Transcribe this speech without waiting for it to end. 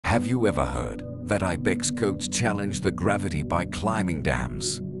Have you ever heard that ibex goats challenge the gravity by climbing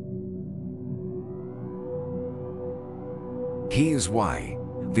dams? Here's why.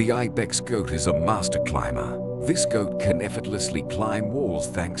 The ibex goat is a master climber. This goat can effortlessly climb walls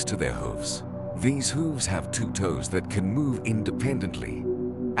thanks to their hooves. These hooves have two toes that can move independently,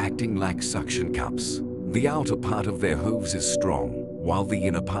 acting like suction cups. The outer part of their hooves is strong, while the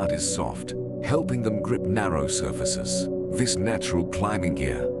inner part is soft, helping them grip narrow surfaces. This natural climbing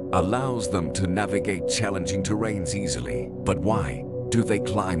gear allows them to navigate challenging terrains easily. But why do they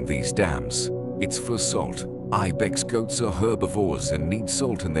climb these dams? It's for salt. Ibex goats are herbivores and need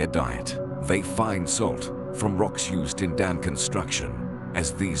salt in their diet. They find salt from rocks used in dam construction,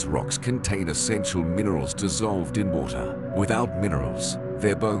 as these rocks contain essential minerals dissolved in water. Without minerals,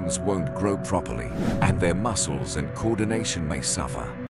 their bones won't grow properly, and their muscles and coordination may suffer.